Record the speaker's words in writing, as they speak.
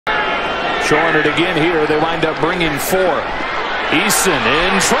Showing it again here. They wind up bringing 4. Neilsen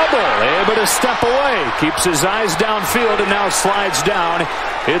in trouble, able to step away, keeps his eyes downfield and now slides down.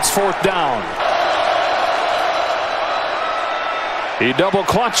 It's 4th down. He double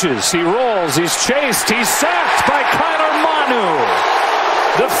clutches, he rolls, he's chased, he's sacked by Kyler Manu.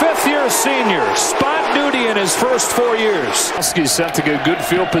 The 5th-year senior, spot duty in his first 4 years. Huskies set to get good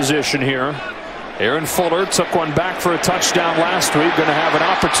field position here. Aaron Fuller took one back for a touchdown last week. Going to have an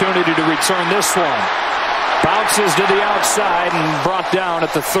opportunity to return this one. Bounces to the outside and brought down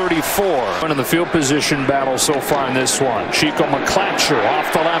at the 34. In the field position battle so far in this one. Chico McClatcher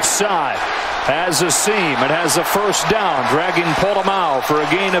off the left side. Has a seam. It has a 1st down. Dragging Polamalu for a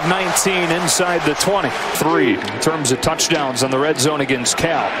gain of 19 inside the 20. 3 in terms of touchdowns on the red zone against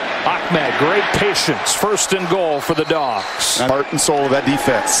Cal. Ahmed, great patience. 1st and goal for the Dogs. Heart and soul of that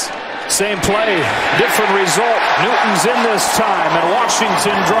defense. Same play, different result. Newton's in this time, and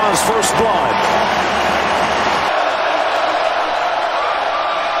Washington draws first blood.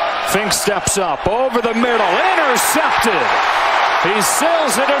 Fink steps up over the middle, intercepted. He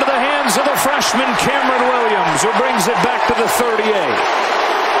sails it into the hands of the freshman Cameron Williams, who brings it back to the 38.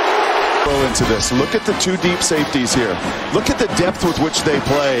 Into this. Look at the 2 deep safeties here. Look at the depth with which they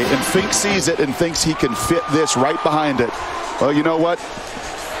play, and Fink sees it and thinks he can fit this right behind it. Well, you know what?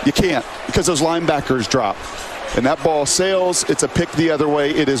 You can't, because those linebackers drop. And that ball sails. It's a pick the other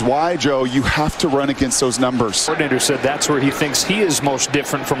way. It is why, Joe, you have to run against those numbers. Coordinator said that's where he thinks he is most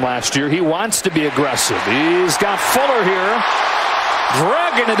different from last year. He wants to be aggressive. He's got Fuller here,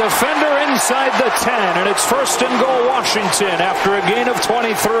 dragging a defender inside the 10, and it's 1st and goal Washington after a gain of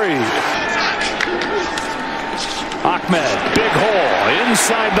 23. Ahmed, big hole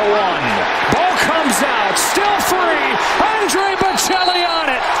inside the 1. Ball comes out, still free. Andre Bocelli on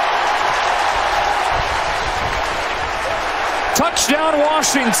it. Touchdown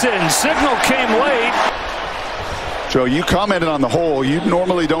Washington. Signal came late. Joe, you commented on the hole. You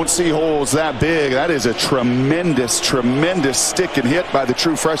normally don't see holes that big. That is a tremendous, tremendous stick and hit by the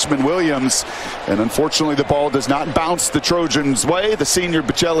true freshman Williams. And unfortunately, the ball does not bounce the Trojans' way. The senior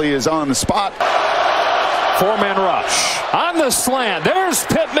Bocelli is on the spot. 4-man rush on the slant. There's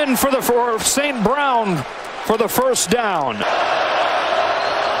Pittman for St. Brown for the 1st down.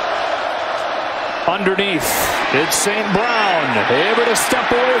 Underneath, it's St. Brown, able to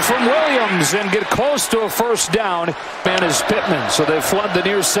step away from Williams and get close to a 1st down. Man is Pittman, so they flood the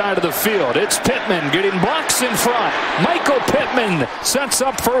near side of the field. It's Pittman getting blocks in front. Michael Pittman sets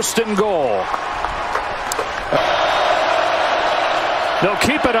up 1st and goal. They'll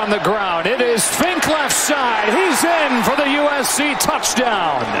keep it on the ground. It is Fink left side. He's in for the USC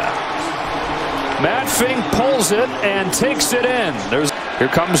touchdown. Matt Fink pulls it and takes it in. Here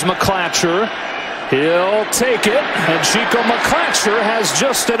comes McClatcher. He'll take it, and Chico McClatcher has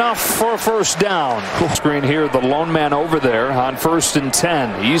just enough for a 1st down. Screen here, the lone man over there on 1st and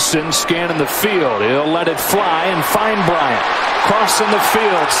 10. Neilsen scanning the field. He'll let it fly and find Bryant. Crossing the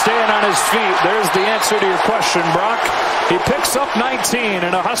field, staying on his feet. There's the answer to your question, Brock. He picks up 19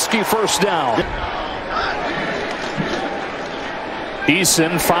 and a Husky 1st down.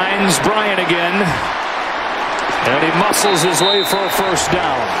 Neilsen finds Bryant again. And he muscles his way for a 1st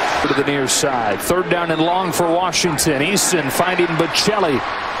down. To the near side. 3rd down and long for Washington. Neilsen finding Bocelli.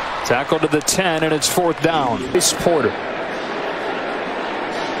 Tackle to the 10, and it's 4th down. Ace Porter.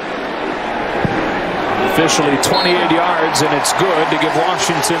 Officially 28 yards, and it's good to give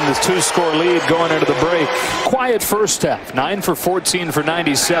Washington the 2-score lead going into the break. Quiet first half. 9 for 14 for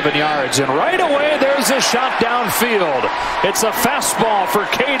 97 yards. And right away, there's a shot downfield. It's a fastball for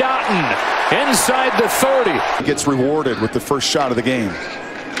Cade Otton inside the 30. He gets rewarded with the first shot of the game.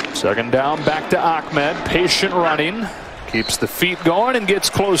 2nd down, back to Ahmed. Patient running. Keeps the feet going and gets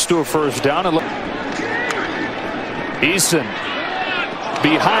close to a 1st down. Neilsen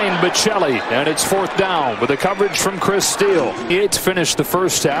behind Bocelli, and it's 4th down with a coverage from Chris Steele. It's finished the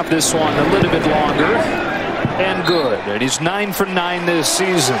first half. This one a little bit longer and good. And he's 9 for 9 this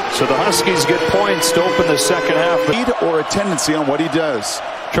season. So the Huskies get points to open the second half. Lead or a tendency on what he does.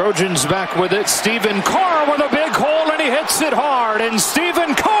 Trojans back with it. Stephen Carr with a big hole, and he hits it hard. And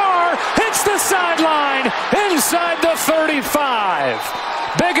Stephen Carr hits the sideline inside the 35.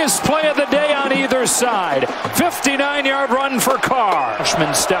 Biggest play of the day on either side. 59-yard run for Carr.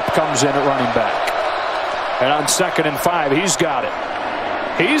 Freshman step comes in at running back. And on 2nd and 5, he's got it.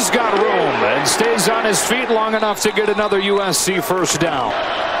 He's got room and stays on his feet long enough to get another USC 1st down.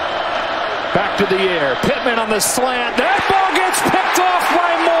 Back to the air. Pittman on the slant. That ball gets picked off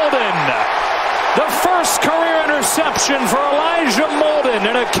by Molden. The 1st career interception for Elijah Molden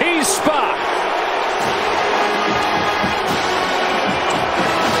in a key spot.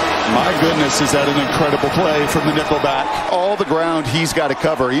 My goodness, is that an incredible play from the nickelback. All the ground he's got to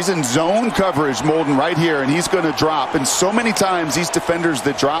cover. He's in zone coverage, Molden, right here, and he's going to drop. And so many times these defenders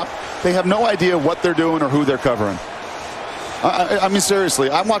that drop, they have no idea what they're doing or who they're covering. I mean,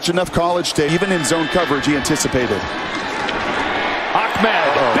 seriously, I watched enough college tape. Even in zone coverage, he anticipated. Ahmed,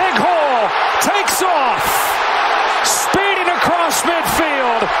 big hole, takes off. Speeding across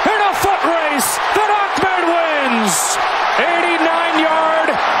midfield in a foot race that Ahmed wins. 89-yard,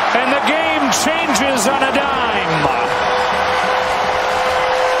 and the game changes on a dime.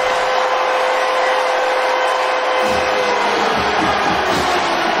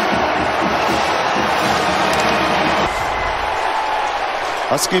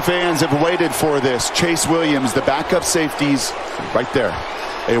 Husky fans have waited for this. Chase Williams, the backup safeties, right there.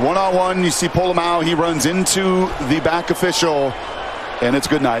 A one-on-one, you see Polomau, he runs into the back official, and it's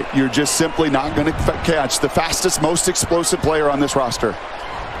good night. You're just simply not going to catch the fastest, most explosive player on this roster.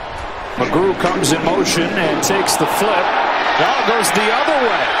 McGrew comes in motion and takes the flip. Now it goes the other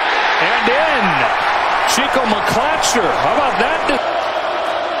way. And in. Chico McClatcher. How about that?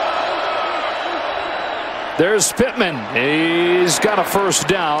 There's Pittman. He's got a first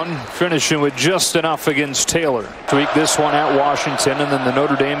down, finishing with just enough against Taylor. Tweak this one at Washington, and then the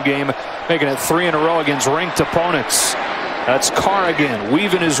Notre Dame game, making it 3 in a row against ranked opponents. That's Carr again,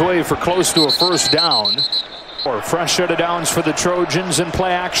 weaving his way for close to a first down. Or fresh set of downs for the Trojans, and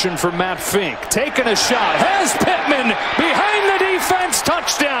play action for Matt Fink. Taking a shot, has Pittman behind the defense,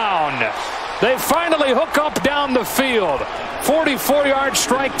 touchdown. They finally hook up down the field. 44-yard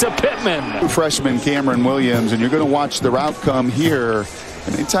strike to Pittman. Freshman Cameron Williams, and you're going to watch the route come here.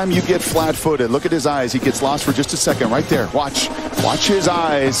 And anytime you get flat-footed, look at his eyes. He gets lost for just a second right there. Watch his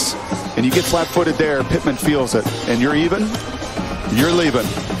eyes. And you get flat-footed there, Pittman feels it. And you're even, you're leaving.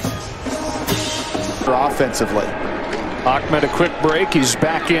 Offensively. Ahmed a quick break. He's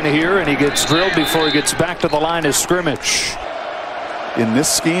back in here, and he gets drilled before he gets back to the line of scrimmage. In this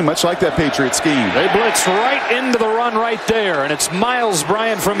scheme, much like that Patriot scheme. They blitz right into the run right there, and it's Miles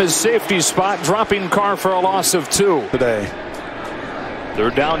Bryant from his safety spot, dropping Carr for a loss of 2. Today.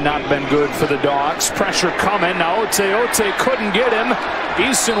 Third down not been good for the Dogs. Pressure coming. Now Ote couldn't get him.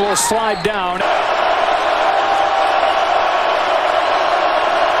 Easton will slide down.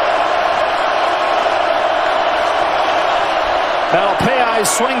 Alpei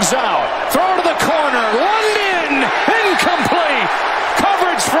swings out. Throw to the corner. London. Incomplete.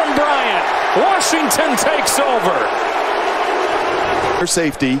 Coverage from Bryant. Washington takes over.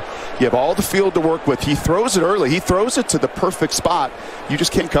 Safety. You have all the field to work with. He throws it early. He throws it to the perfect spot. You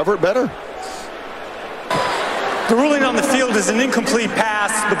just can't cover it better. The ruling on the field is an incomplete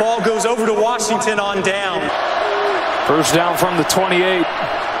pass. The ball goes over to Washington on down. First down from the 28.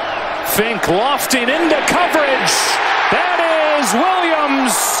 Fink lofting into coverage. That is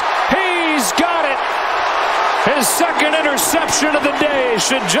Williams. He's got it. His second interception of the day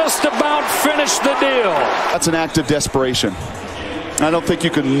should just about finish the deal. That's an act of desperation. I don't think you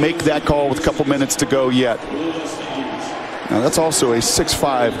can make that call with a couple minutes to go yet. Now that's also a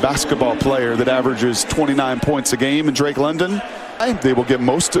 6'5" basketball player that averages 29 points a game in Drake London. They will get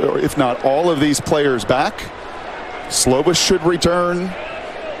most, if not all, of these players back. Slovis should return.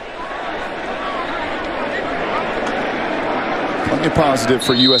 Plenty positive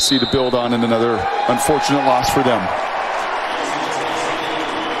for USC to build on in another unfortunate loss for them.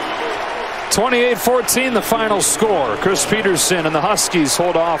 28-14 the final score. Chris Peterson and the Huskies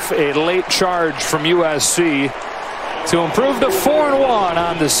hold off a late charge from USC to improve to 4-1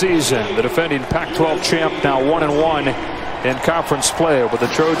 on the season. The defending Pac-12 champ now 1-1 in conference play, but the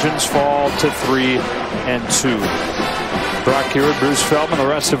Trojans fall to 3-2. Brock Hewitt, Bruce Feldman, the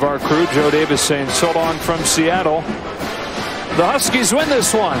rest of our crew, Joe Davis saying so long from Seattle. The Huskies win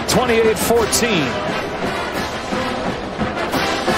this one, 28-14.